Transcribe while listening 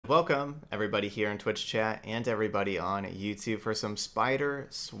welcome everybody here in Twitch chat and everybody on YouTube for some Spider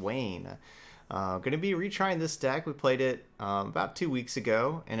Swain. Going to be retrying this deck. We played it about 2 weeks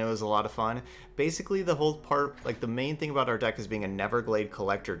ago and it was a lot of fun. Basically the whole part, like the main thing about our deck is being a Neverglade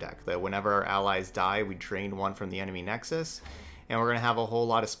collector deck, that whenever our allies die we drain one from the enemy Nexus, and we're going to have a whole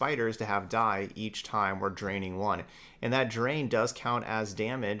lot of spiders to have die each time we're draining one. And that drain does count as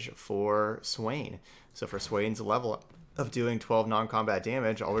damage for Swain. So for Swain's level up of doing 12 non-combat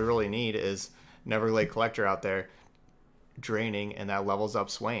damage, all we really need is Neverglade Collector out there draining, and that levels up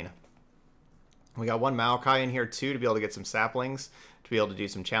Swain. We got one Maokai in here too to be able to get some saplings, to be able to do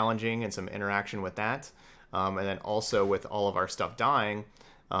some challenging and some interaction with that. And then also with all of our stuff dying,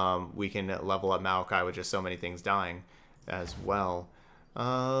 we can level up Maokai with just so many things dying as well.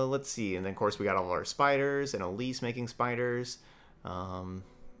 Let's see, and then of course we got all of our spiders and Elise making spiders.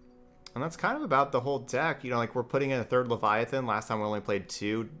 And that's kind of about the whole deck. You know, like we're putting in a third Leviathan. Last time we only played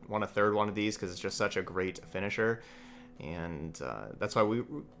two. Want a third one of these because it's just such a great finisher. And that's why we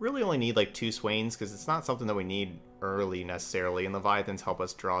really only need like 2 Swains, because it's not something that we need early necessarily. And Leviathans help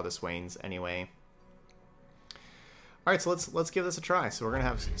us draw the Swains anyway. All right, so let's give this a try. So we're gonna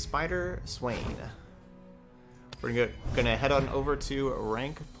have Spider Swain. We're gonna head on over to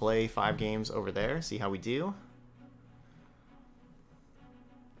rank, play 5 games over there, see how we do.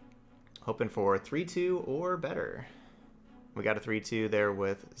 Hoping for 3-2 or better. We got a 3-2 there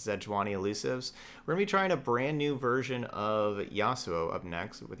with Zedjwani Elusives. We're going to be trying a brand new version of Yasuo up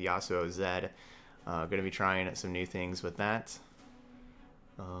next with Yasuo Zed. Going to be trying some new things with that.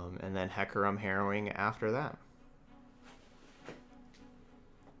 And then Hecarim Harrowing after that.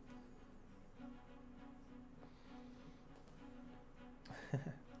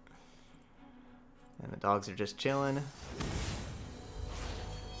 And the dogs are just chilling.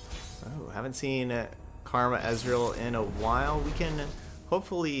 Oh, haven't seen Karma Ezreal in a while. We can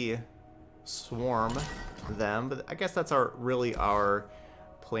hopefully swarm them, but I guess that's really our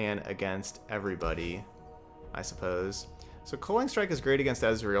plan against everybody, I suppose. So Culling Strike is great against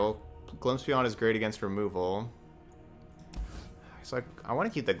Ezreal. Glimpse Beyond is great against removal. So I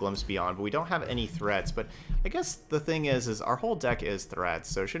want to keep the Glimpse Beyond, but we don't have any threats. But I guess the thing is our whole deck is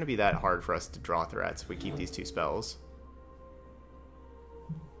threats, so it shouldn't be that hard for us to draw threats if we keep these 2 spells.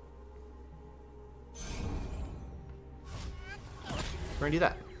 We're gonna do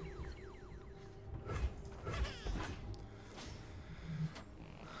that.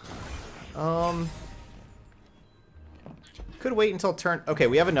 Could wait until turn. Okay,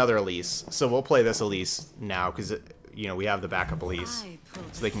 we have another Elise, so we'll play this Elise now because you know we have the backup Elise,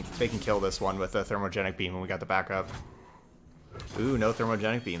 so they can kill this one with a thermogenic beam when we got the backup. Ooh, no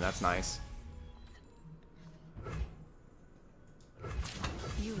thermogenic beam. That's nice.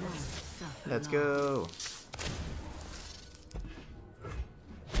 Let's go.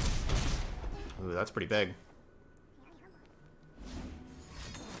 Ooh, that's pretty big.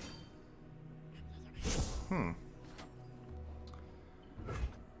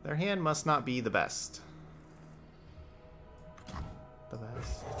 Their hand must not be the best. The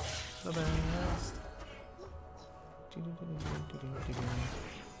best. The best.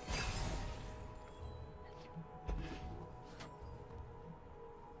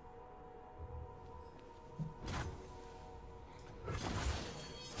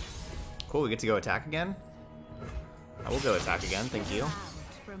 Cool, we get to go attack again? I will go attack again, thank you.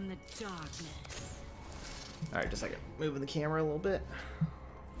 Alright, just a second. Moving the camera a little bit.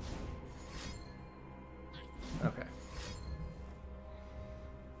 Okay.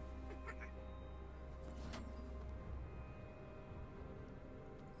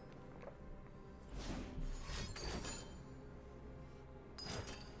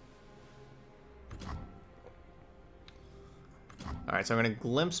 Alright, so I'm going to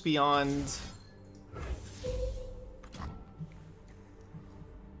Glimpse Beyond.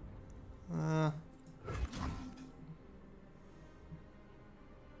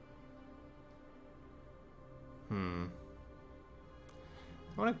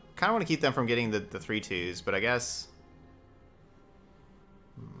 I kind of want to keep them from getting the 3-2s, but I guess...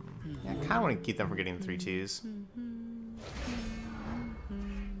 Yeah, I kind of want to keep them from getting the 3-2s.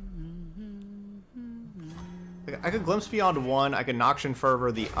 I could Glimpse Beyond one, I could Noxian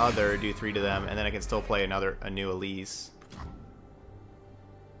Fervor the other, do 3 to them, and then I can still play a new Elise.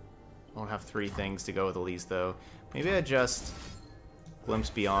 I won't have 3 things to go with Elise, though. Maybe I just Glimpse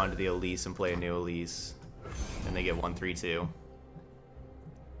Beyond the Elise and play a new Elise, and they get 1-3-2.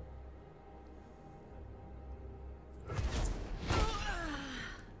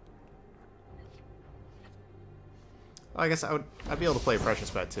 I guess I'd be able to play Precious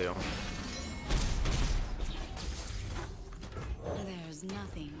Pet, too. There's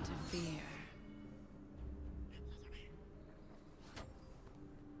nothing interfere.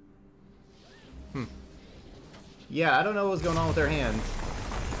 Yeah, I don't know what's going on with their hands.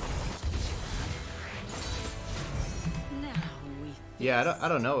 Now we Yeah, I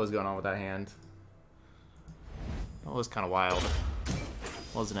don't know what's going on with that hand. That was kind of wild,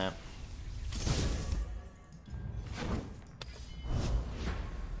 wasn't it?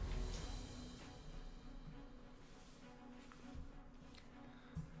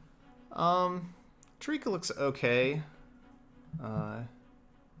 Tarika looks okay.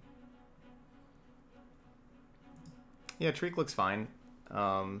 Yeah, Tarika looks fine.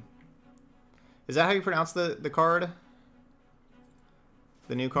 Is that how you pronounce the card?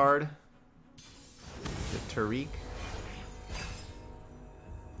 The new card? The Tariq?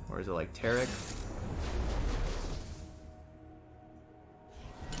 Or is it like Tarek?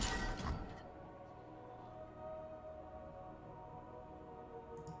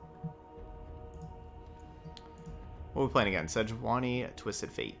 What are we playing again? Sejuani, Twisted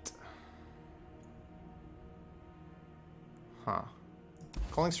Fate. Huh.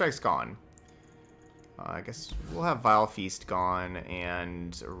 Calling Strike's gone. I guess we'll have Vile Feast gone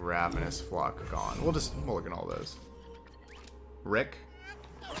and Ravenous Flock gone. We'll look at all those. Rick.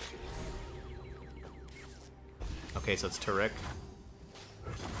 Okay, so it's Tariq.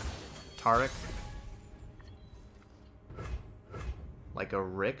 Tarek. Like a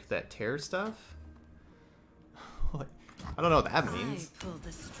Rick that tears stuff? What? I don't know what that means.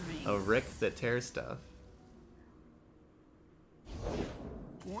 A Rick that tears stuff.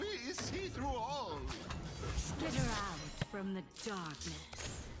 We see through all. Skitter out from the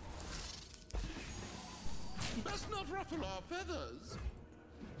darkness. Let's not ruffle our feathers.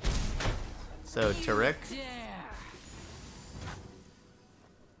 So Tariq. Dare.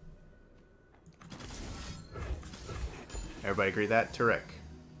 Everybody agree that? Tariq.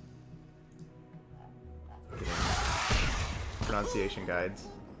 Pronunciation guides.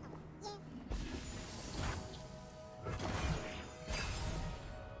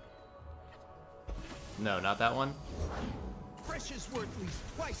 No, not that one. Fresh is worth at least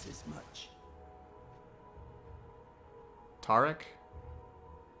twice as much. Tarek?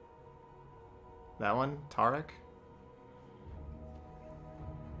 That one? Tarek?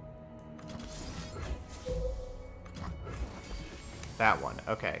 That one,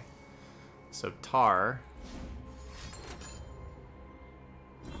 okay. So Tar.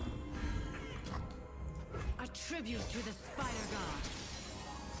 A tribute to the spider god.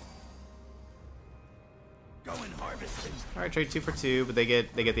 Go and harvest it. Alright, trade 2 for 2, but they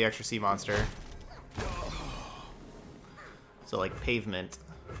get the extra sea monster. So like pavement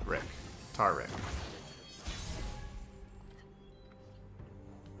Rick. Tar Rick.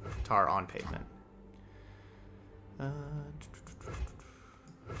 Tar on pavement.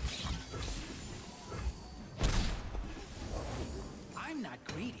 I'm not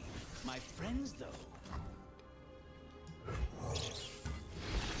greedy. My friends, though.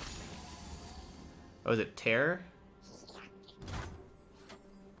 Oh, is it tear?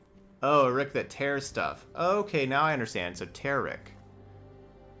 Oh, a Rick that tears stuff. Okay, now I understand. So tear Rick.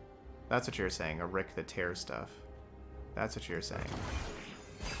 That's what you're saying. A Rick that tears stuff. That's what you're saying.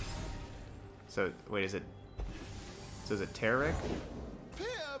 So wait, is it? So is it tear Rick? Peer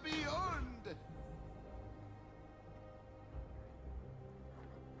beyond.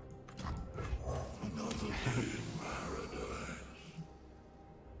 Another day in paradise.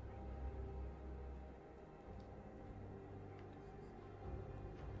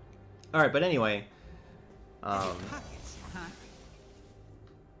 All right, but anyway, I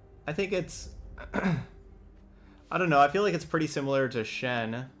think it's. I don't know. I feel like it's pretty similar to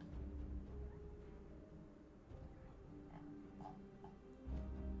Shen.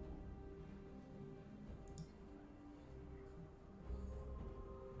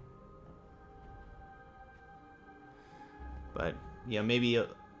 But, you know, maybe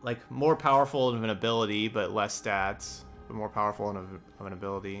like more powerful of an ability, but less stats. But more powerful of an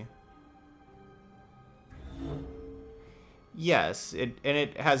ability. Yes,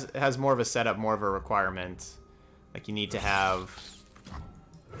 it has more of a setup, more of a requirement. Like you need to have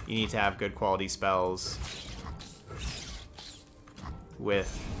good quality spells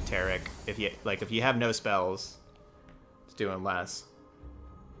with Tarek. If you have no spells, it's doing less.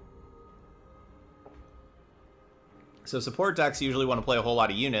 So support decks usually want to play a whole lot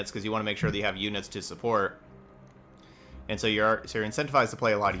of units because you want to make sure that you have units to support. And so you're incentivized to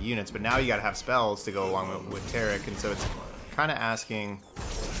play a lot of units, but now you got to have spells to go along with Tarek, and so it's kind of asking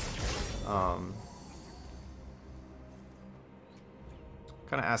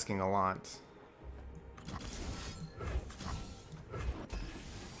a lot.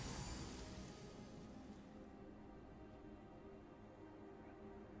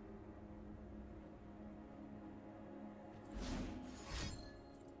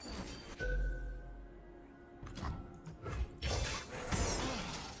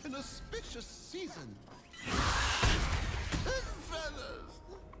 precious season. Feathers.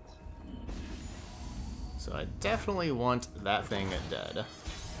 So I definitely want that thing dead.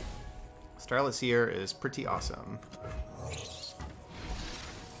 Starlet Seer is pretty awesome.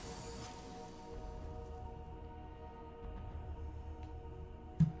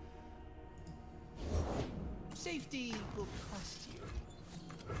 Safety will cost you.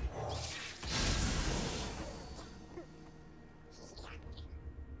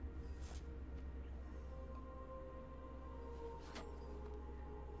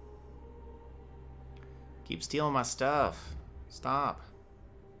 Keep stealing my stuff. Stop.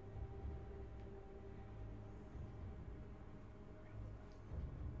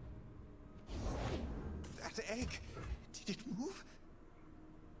 That egg, did it move?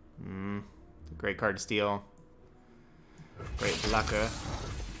 Great card to steal. Great blocker.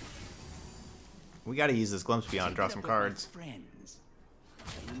 We gotta use this Glimpse Beyond, draw some cards. Friends,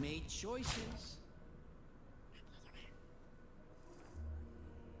 you made choices.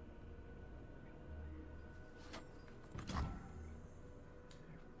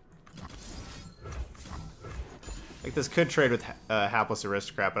 Like, this could trade with Hapless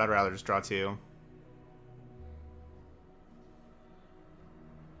Aristocrat, but I'd rather just draw 2.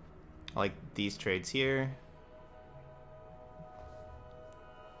 I like these trades here.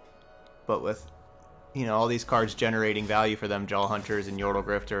 But with, you know, all these cards generating value for them, Jaw Hunters and Yordle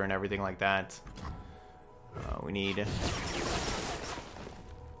Grifter and everything like that, we need...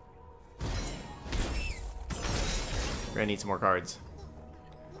 We're gonna need some more cards.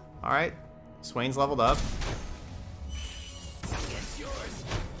 Alright, Swain's leveled up.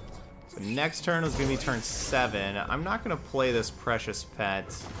 So next turn is gonna be turn 7. I'm not gonna play this Precious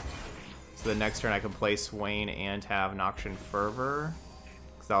Pet. So the next turn I can play Swain and have Noxian Fervor.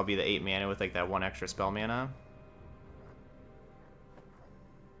 Because that'll be the 8 mana with like that 1 extra spell mana.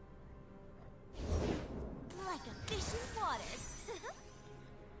 Like a fish in water.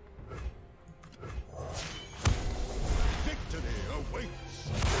 Victory awaits.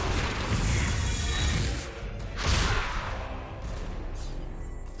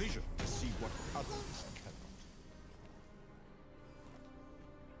 Vision to see what others cannot.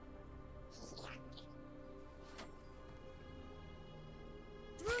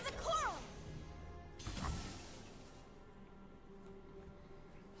 Through the coral.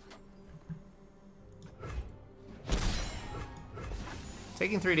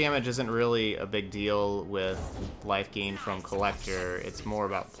 Taking 3 damage isn't really a big deal with life gain from Collector. It's more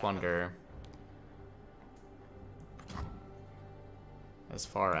about Plunder. As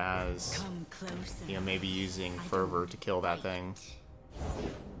far as, Come closer. you know, maybe using Fervor to kill that thing.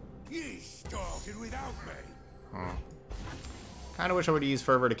 Ye started without me. Kind of wish I would have used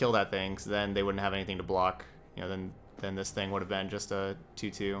Fervor to kill that thing, because then they wouldn't have anything to block. You know, then this thing would have been just a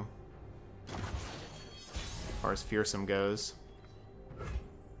 2/2. As far as Fearsome goes.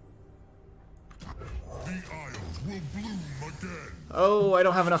 The Isles will bloom again. Oh, I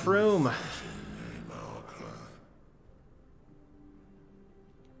don't have enough room.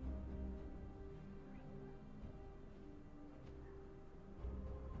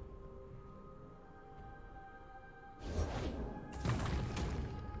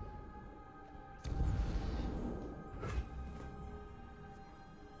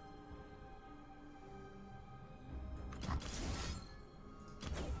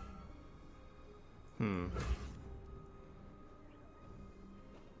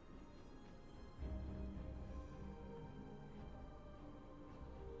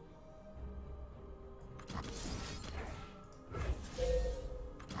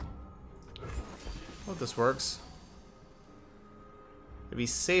 Hope this works. It'd be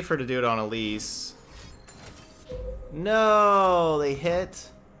safer to do it on Elise. No, they hit.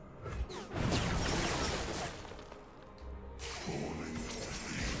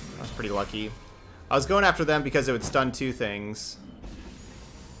 That's pretty lucky. I was going after them because it would stun 2 things.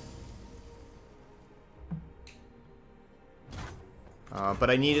 But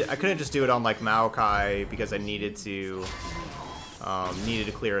I couldn't just do it on like Maokai because I needed to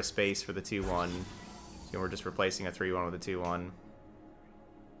clear a space for the 2/1. So we're just replacing a 3/1 with a 2/1.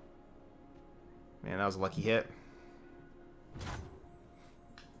 Man, that was a lucky hit.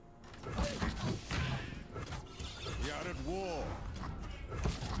 We are at war.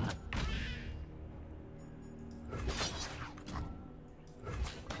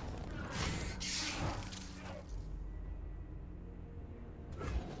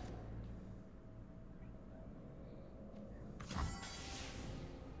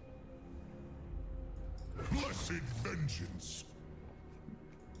 Blessed vengeance.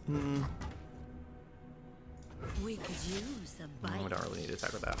 We could use a We bite. don't really need to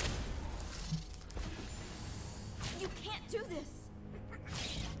attack with that. You can't do this.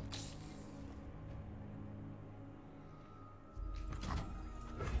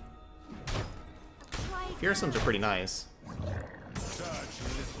 Fearsomes are pretty nice. Such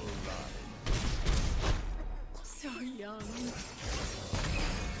little life. So young.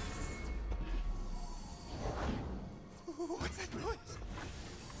 What's that noise?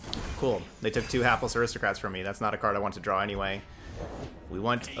 Cool. They took 2 hapless aristocrats from me. That's not a card I want to draw anyway. We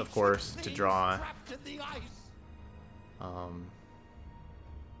want, of course, to draw. Trapped in the ice.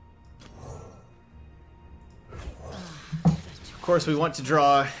 Of course, we want to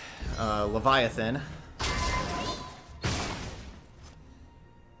draw Leviathan.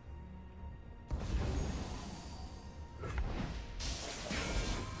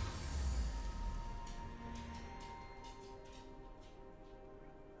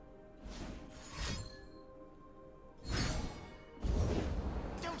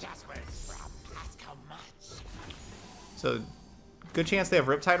 Don't ask where it's from. Ask how much. So, good chance they have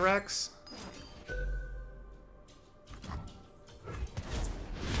Riptide Rex.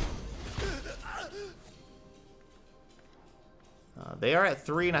 They are at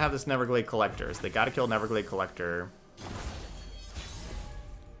 3 and I have this Neverglade Collector, so they gotta kill Neverglade Collector.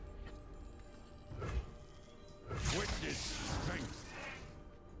 Witness strength.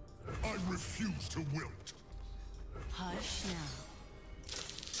 I refuse to wilt. Hush now.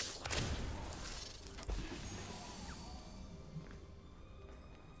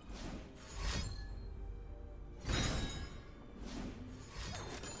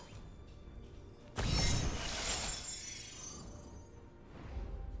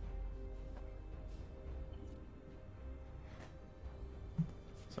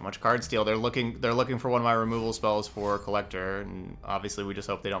 So much card steal. They're looking for one of my removal spells for Collector, and obviously we just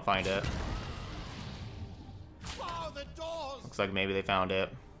hope they don't find it. Follow the doors. Looks like maybe they found it.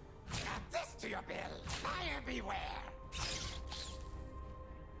 Add this to your bill. Fire beware.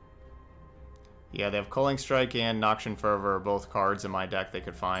 Yeah, they have Culling Strike and Noxian Fervor, both cards in my deck they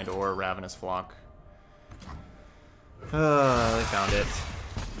could find, or Ravenous Flock. They found it.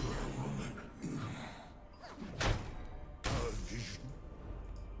 A vision.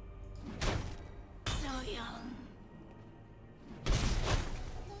 So young.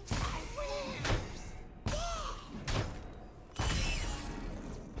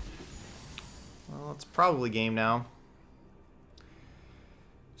 Well, it's probably game now.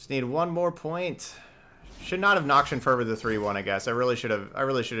 Just need one more point. Should not have Noxian Fervored the 3-1, I guess. I really should have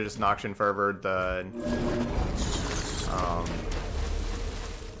just Noxian Fervored the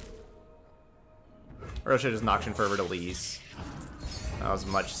or I should have just Noxian Fervored Elise. That was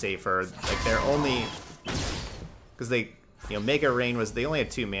much safer. Like they're only because they Mega Rain was they only had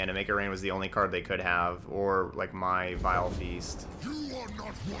 2 mana. Mega Rain was the only card they could have, or like my Vile Feast. You are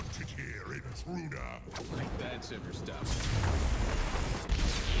not wanted here, intruder. Like that super stuff.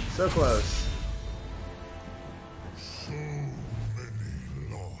 So close. So many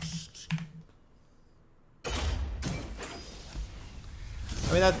lost.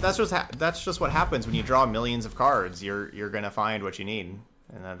 I mean that's just what happens when you draw millions of cards. You're gonna find what you need,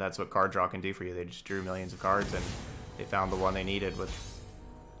 and that's what card draw can do for you. They just drew millions of cards and they found the one they needed with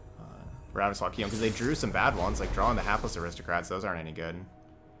Ravenous Flock, because they drew some bad ones, like drawing the Hapless Aristocrats. Those aren't any good.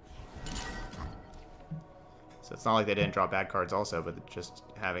 So it's not like they didn't draw bad cards also, but just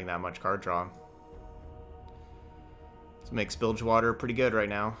having that much card draw. This makes Bilgewater pretty good right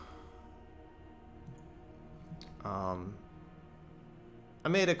now. I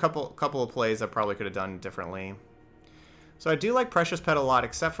made a couple of plays I probably could have done differently. So I do like Precious Pet a lot,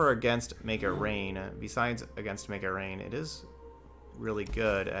 except for against Make It Rain. Besides against Make It Rain, it is really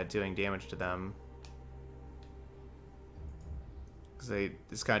good at doing damage to them. Because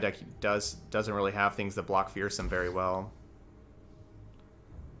this kind of deck doesn't really have things that block Fearsome very well.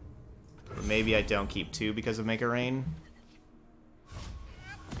 But maybe I don't keep 2 because of Make It Rain.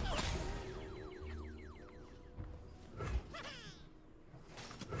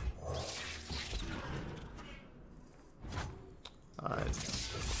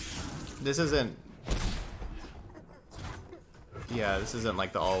 This isn't... Yeah, this isn't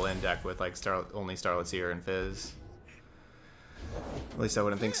like the all-in deck with like only Starlit Seer and Fizz. At least I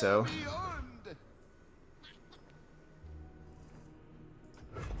wouldn't think so.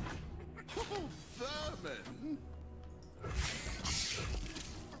 Vermin.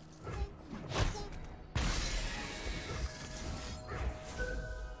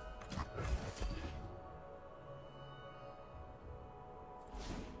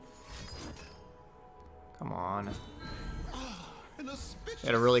 Come on. They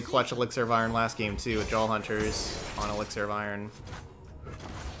had a really clutch Elixir of Iron last game too with Jaw Hunters on Elixir of Iron.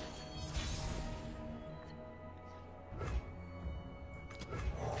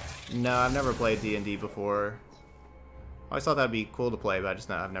 No, I've never played D&D before. I always thought that'd be cool to play, but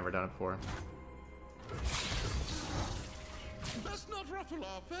I've never done it before. Let's not ruffle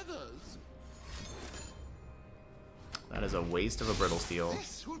our feathers. That is a waste of a brittle steel.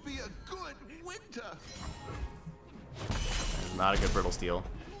 This would be a good winter. That is not a good brittle steel.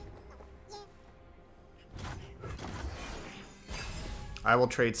 I will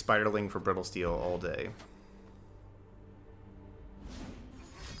trade Spiderling for brittle steel all day.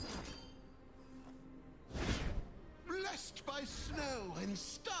 Blessed by snow and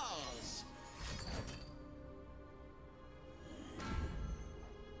stars.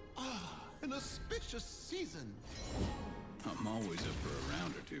 Ah, an auspicious season. I'm always up for a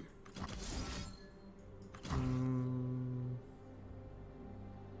round or two.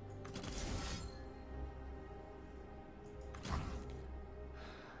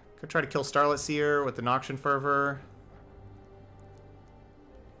 Could try to kill Starlit Seer with the Noxian Fervor.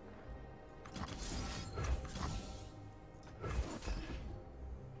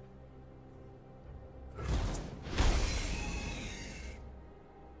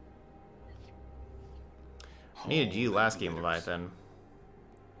 Needed you last game, Leviathan.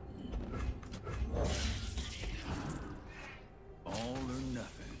 All or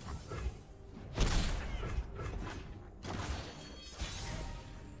nothing.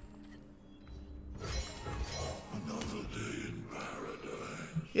 Another day in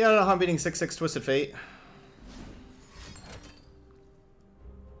paradise. Yeah, I don't know how I'm beating 6/6 Twisted Fate.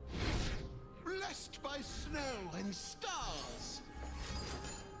 Blessed by snow and stars.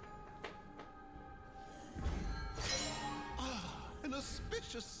 Ah, an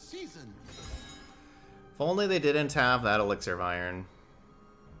auspicious season. If only they didn't have that Elixir of Iron.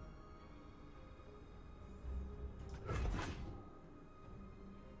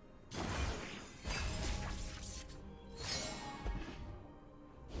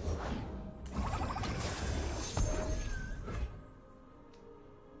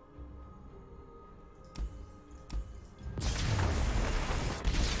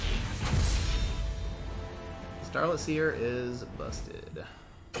 Starlit Seer is busted.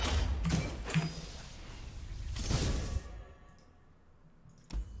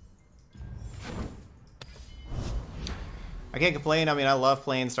 I can't complain. I mean, I love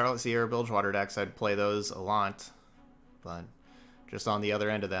playing Starlit Seer, Bilgewater decks. I'd play those a lot. But just on the other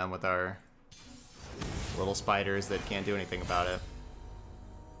end of them with our little spiders that can't do anything about it.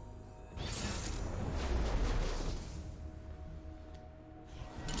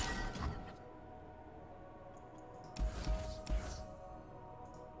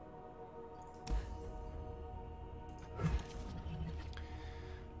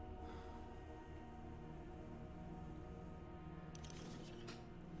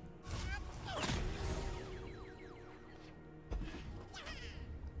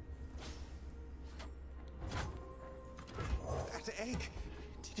 That egg,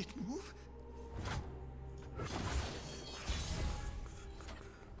 did it move?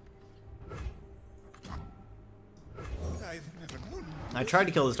 I've never known. I tried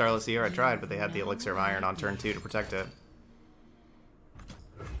to kill the Starlit Seer. I tried, but they had the Elixir of Iron on turn 2 to protect it.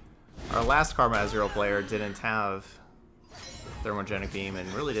 Our last Karma Ezreal player didn't have Thermogenic Beam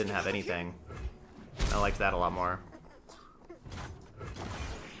and really didn't have anything. I liked that a lot more.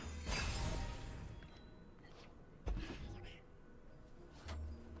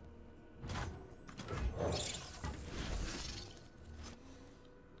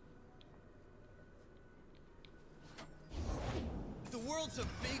 The world's a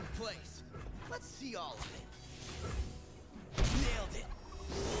big place. Let's see all of it. Nailed it.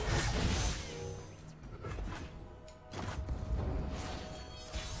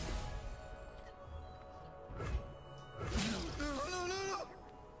 No.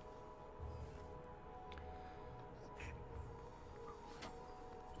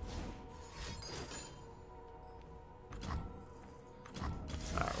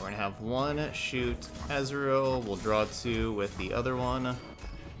 Alright, we're gonna have one shoot Ezreal. We'll draw 2 with the other one.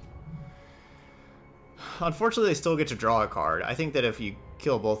 Unfortunately, they still get to draw a card. I think that if you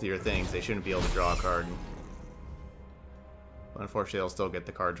kill both of your things, they shouldn't be able to draw a card. But unfortunately, they'll still get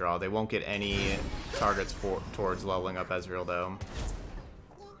the card draw. They won't get any targets towards leveling up Ezreal, though.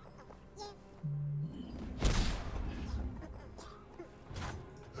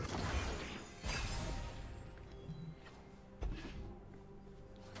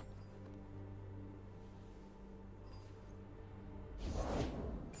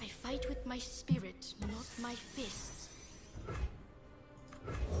 I fight with my spirit, not my fists.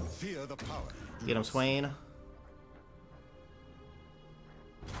 Fear the power. Get him, Swain.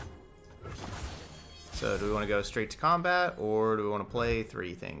 So do we want to go straight to combat, or do we want to play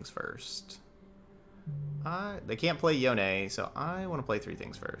 3 things first? They can't play Yone, so I want to play 3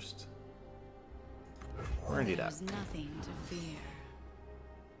 things first. We're gonna do that. There's nothing to fear.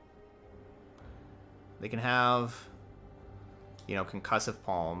 They can have, you know, concussive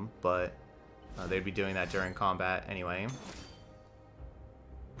palm, but they'd be doing that during combat anyway.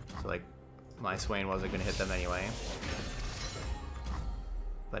 So like, my Swain wasn't gonna hit them anyway.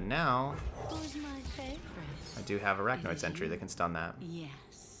 But now, Who's my favorite? I do have Arachnoid Sentry that can stun that.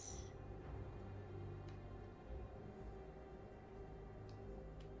 Yes.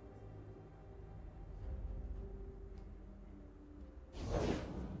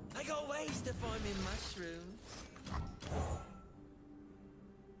 I got ways to find me mushrooms.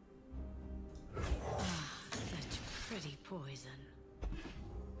 Such pretty poison.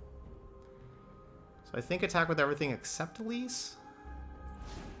 So I think attack with everything except Elise.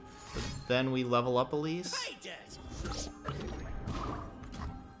 But then we level up Elise. Hey, Dad!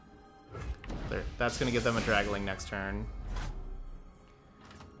 There, that's going to give them a Dragling next turn.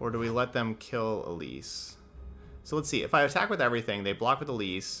 Or do we let them kill Elise? So let's see. If I attack with everything, they block with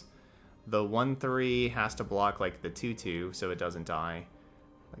Elise. The 1/3 has to block like the 2/2 so it doesn't die.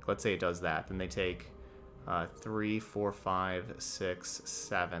 Like let's say it does that. Then they take 3, 4, 5, 6,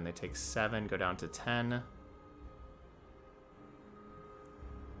 7. They take 7, go down to 10.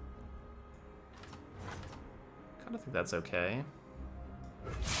 I think that's okay.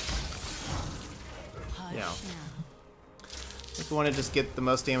 Yeah. If we want to just get the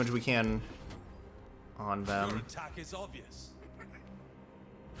most damage we can on Your them. attack is obvious.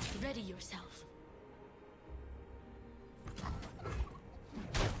 Ready yourself.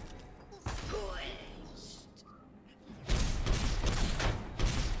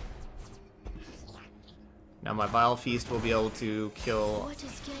 Now my Vile Feast will be able to kill What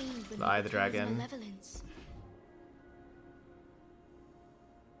is gained when the Eye you of the become Dragon. malevolence?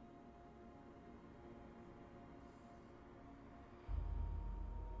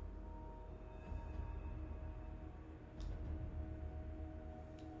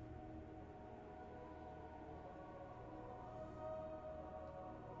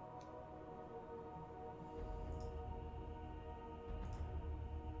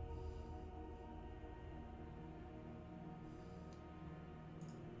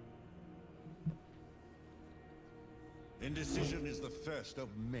 Indecision is the first of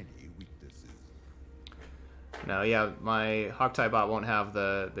many weaknesses. No, yeah, my HawkTie bot won't have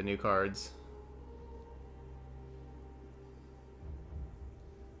the new cards.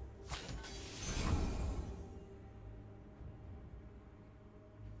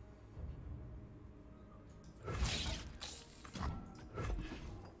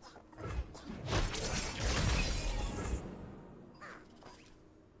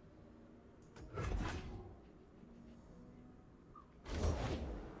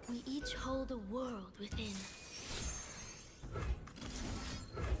 We each hold a world within.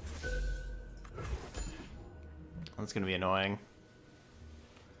 That's gonna be annoying.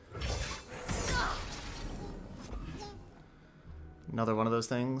 Another one of those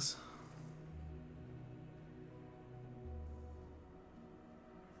things.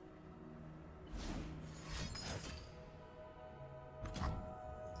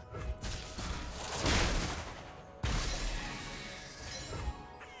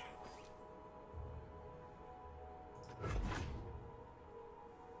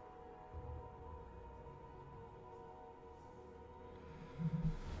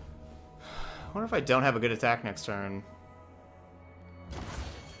 I wonder if I don't have a good attack next turn.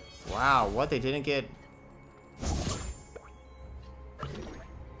 Wow, what? They didn't get...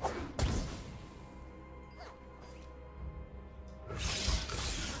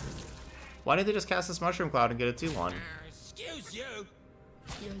 Why didn't they just cast this Mushroom Cloud and get a 2/1? Excuse you!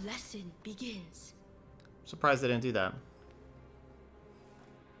 Your lesson begins. I'm surprised they didn't do that.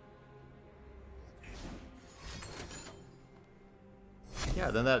 Yeah,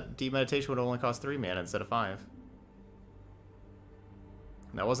 then that Deep Meditation would only cost 3 mana instead of 5.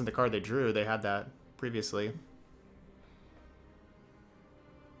 And that wasn't the card they drew, they had that previously.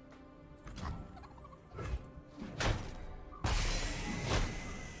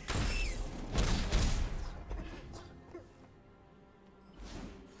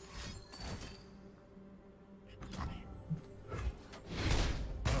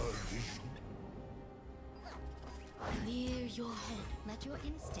 Clear your head. Let your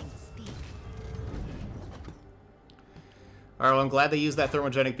instincts speak. Alright, well I'm glad they used that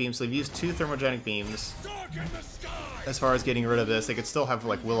Thermogenic Beam, so they've used 2 Thermogenic Beams. As far as getting rid of this, they could still have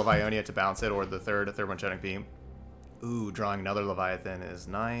like Will of Ionia to bounce it, or the 3rd Thermogenic Beam. Ooh, drawing another Leviathan is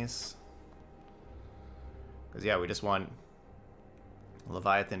nice. Because, yeah, we just want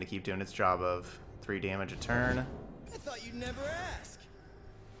Leviathan to keep doing its job of 3 damage a turn. I thought you'd never ask.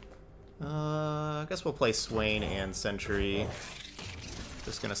 I guess we'll play Swain and Sentry.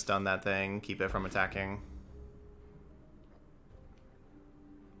 Just gonna stun that thing, keep it from attacking.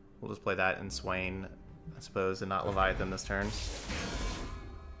 We'll just play that and Swain, I suppose, and not Leviathan this turn.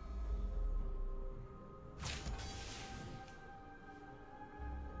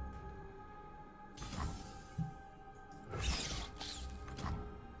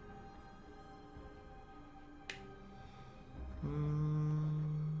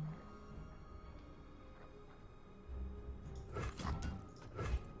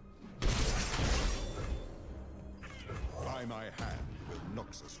 By my hand will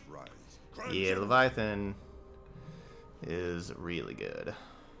Noxus rise. Yeah, Leviathan is really good.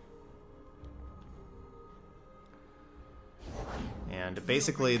 And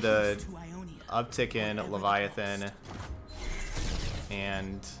basically the uptick in Leviathan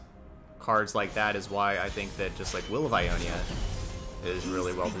and cards like that is why I think that just like Will of Ionia is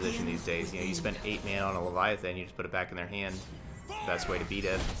really well positioned these days. You know, you spend 8 mana on a Leviathan, you just put it back in their hand. Best way to beat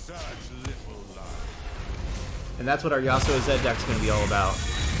it. And that's what our Yasuo Zed deck's going to be all about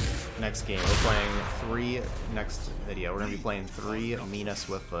next game. We're playing next video, we're going to be playing 3 Mina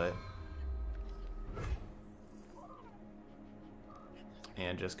Swiftfoot.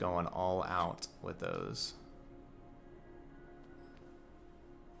 And just going all out with those.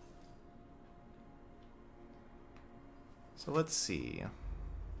 So let's see.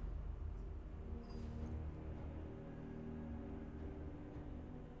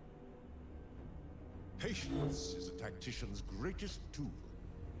 Patience is a tactician's greatest tool.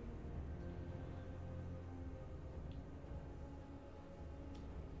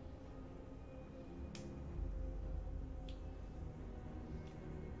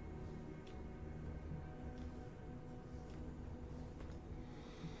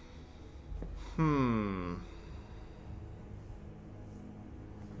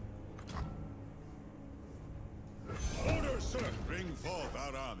 Order, sir! Bring forth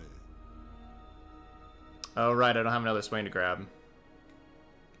our army. Oh, right, I don't have another Swain to grab.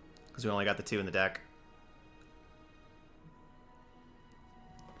 Because we only got the 2 in the deck.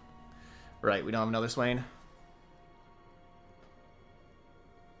 Right, we don't have another Swain.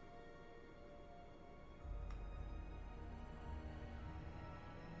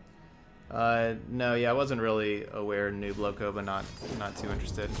 No, yeah, I wasn't really aware Noob Loco, but not too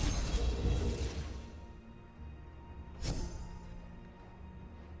interested.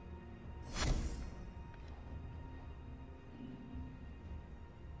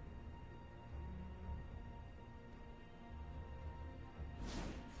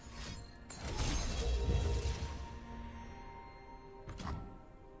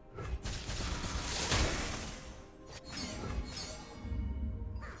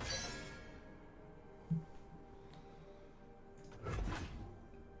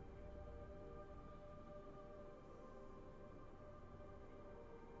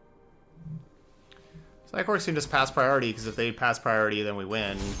 So of course can just pass priority, because if they pass priority, then we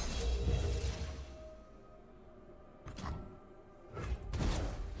win.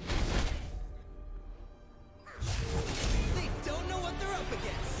 They don't know what they're up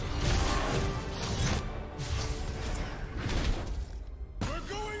against. We're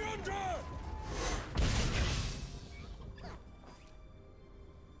going under!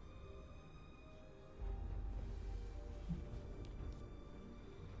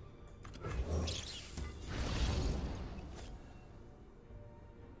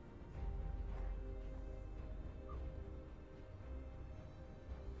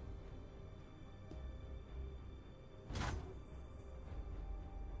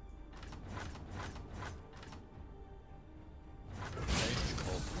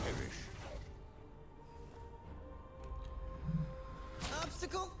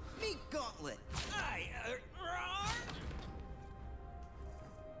 Obstacle? Meet Gauntlet.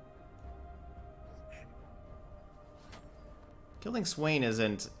 Killing Swain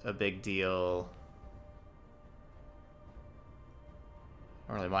isn't a big deal.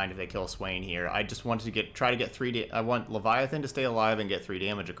 I don't really mind if they kill Swain here. I just wanted to try to get 3 I want Leviathan to stay alive and get 3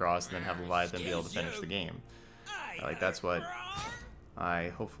 damage across, and then have Leviathan be able to finish the game. Like, that's what I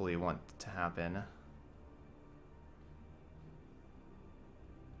hopefully want to happen.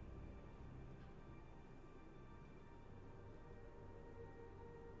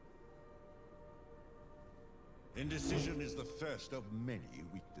 Indecision is the first of many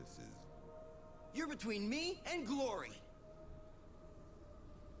weaknesses. You're between me and glory.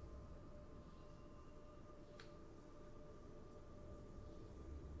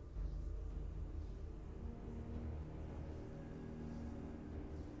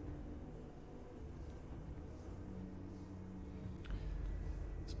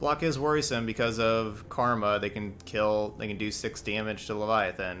 Block is worrisome because of Karma. They can do 6 damage to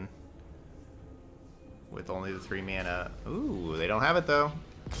Leviathan with only the 3 mana. Ooh, they don't have it though.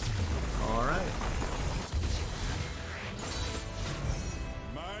 All right.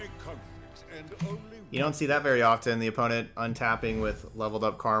 My conflict and only You don't see that very often. The opponent untapping with leveled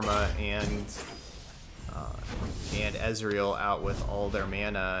up Karma and Ezreal out with all their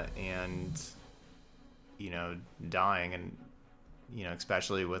mana and, you know, dying, and, you know,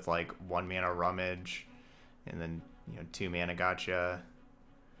 especially with like 1 mana Rummage and then, you know, 2 mana Gotcha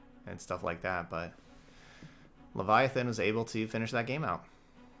and stuff like that. But Leviathan was able to finish that game out,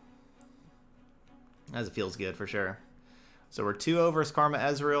 as it feels good for sure. So we're 2-0 versus Karma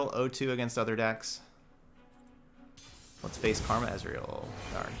Ezreal, 0-2 against other decks. Let's face Karma Ezreal.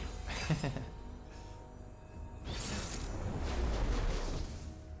 Darn.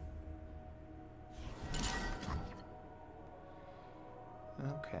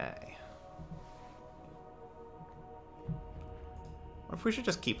 Okay. What if we should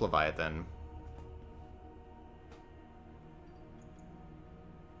just keep Leviathan?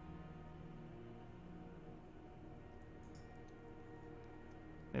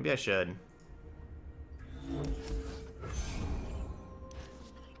 Maybe I should.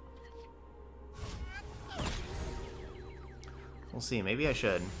 We'll see. Maybe I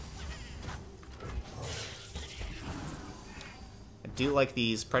should. I do like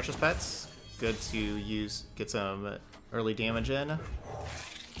these Precious Pets. Good to use, get some early damage in.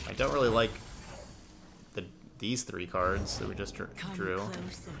 I don't really like these 3 cards that we just drew. I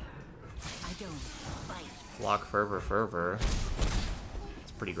don't fight. Block Fervor.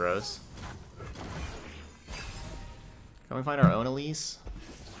 It's pretty gross. Can we find our own Elise?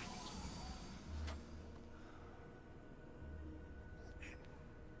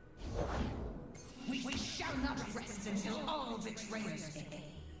 We shall not rest until all betrayers pay.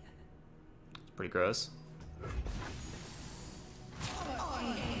 It's pretty gross.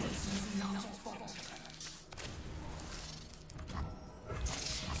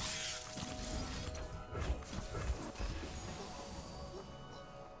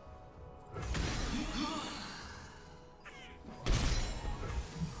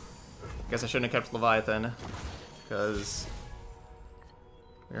 Guess I shouldn't have kept Leviathan, because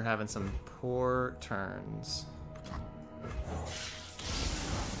we were having some poor turns.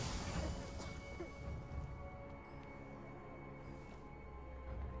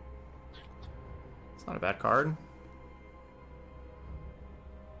 It's not a bad card.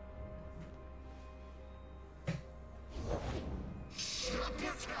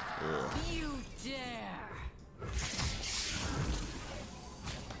 You dare!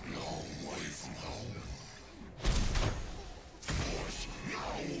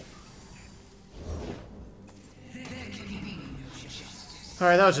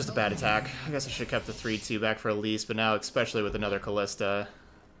 Alright, that was just a bad attack. I guess I should have kept the 3-2 back for Elise, but now, especially with another Callista,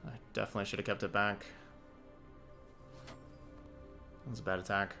 I definitely should have kept it back. That was a bad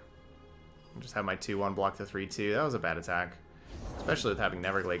attack. I just had my 2-1 block the 3-2. That was a bad attack. Especially with having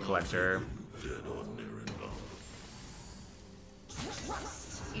Neverglade Collector.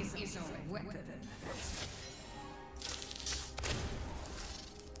 Trust is our weapon.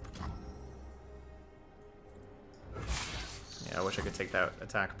 Yeah, I wish I could take that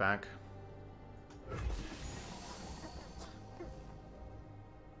attack back.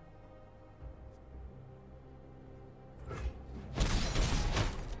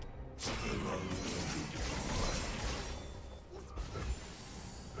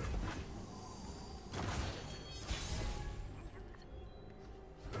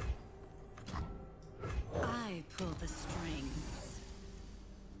 I pull the strings.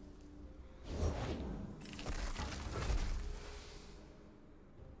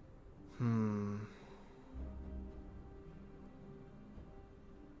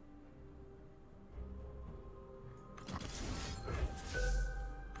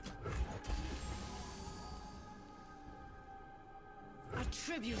 A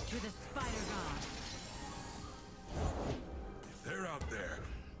tribute to the Spider God. If they're out there,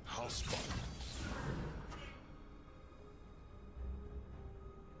 I'll spot them.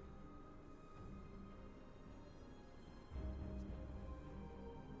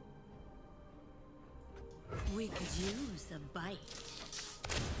 We could use a bite.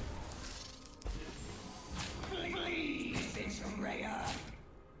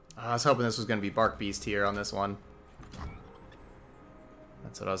 I was hoping this was going to be Bark Beast here on this one.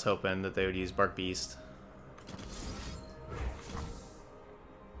 That's what I was hoping, that they would use Bark Beast.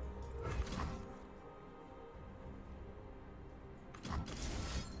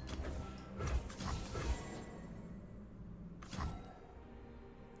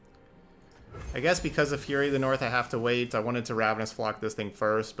 I guess because of Fury of the North, I have to wait. I wanted to Ravenous Flock this thing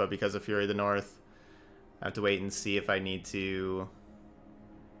first, but because of Fury of the North, I have to wait and see if I need to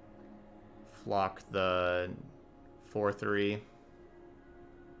flock the 4/3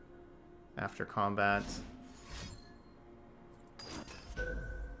 after combat.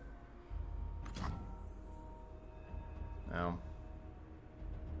 Oh.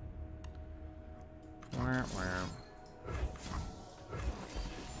 Where?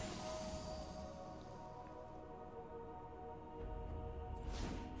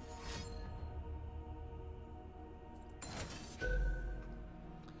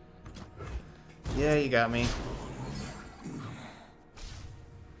 Yeah, you got me.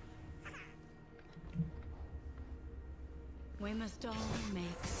 We must all make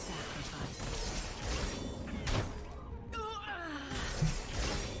sacrifices.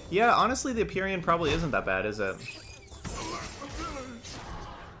 Yeah, honestly, the Empyrean probably isn't that bad, is it?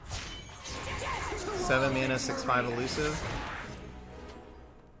 7 mana, 6/5 elusive.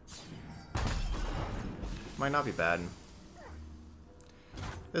 Might not be bad.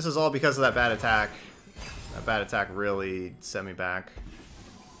 This is all because of that bad attack. That bad attack really set me back.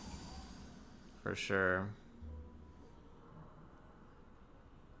 For sure.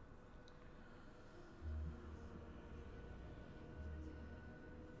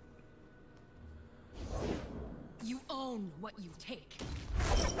 You own what you take.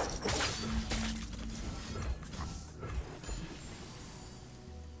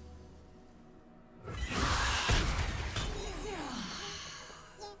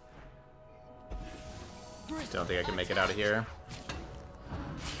 Don't think I can make it out of here.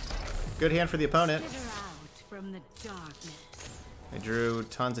 Good hand for the opponent. Skitter out from the darkness. They drew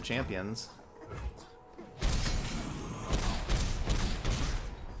tons of champions.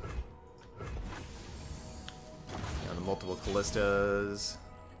 The multiple Callistas.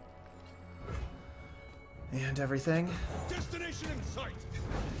 And everything. Destination in sight.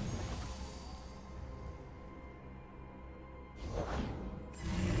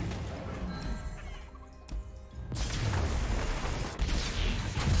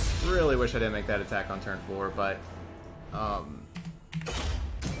 Really wish I didn't make that attack on turn 4, but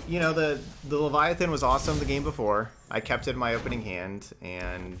you know, the Leviathan was awesome the game before. I kept it in my opening hand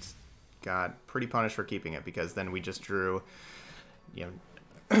and got pretty punished for keeping it, because then we just drew, you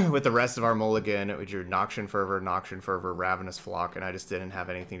know, with the rest of our mulligan, we drew Noxian Fervor, Ravenous Flock, and I just didn't have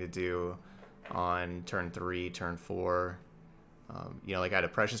anything to do on turn 3, turn 4. You know, like I had a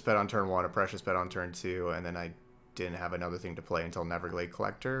Precious Bet on turn 1, a Precious Bet on turn 2, and then I didn't have another thing to play until Neverglade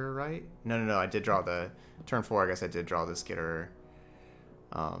Collector, right? No, I did draw the... Turn 4, I guess I did draw the Skitter.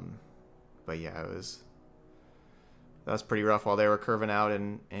 But yeah, that was pretty rough while they were curving out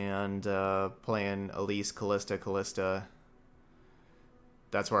and playing Elise, Callista.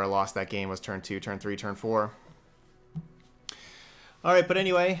 That's where I lost that game, was turn 2, turn 3, turn 4. Alright, but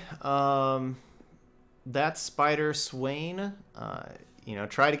anyway, that's Spider Swain. You know,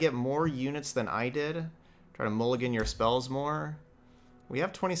 try to get more units than I did. Try to mulligan your spells more. We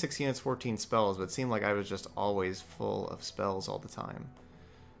have 26 units, 14 spells, but it seemed like I was just always full of spells all the time.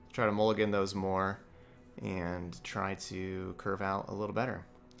 Try to mulligan those more and try to curve out a little better.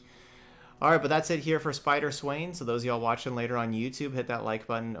 Alright, but that's it here for Spider Swain. So those of y'all watching later on YouTube, hit that like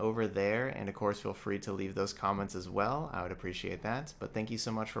button over there. And of course, feel free to leave those comments as well. I would appreciate that. But thank you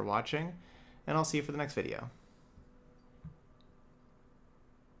so much for watching, and I'll see you for the next video.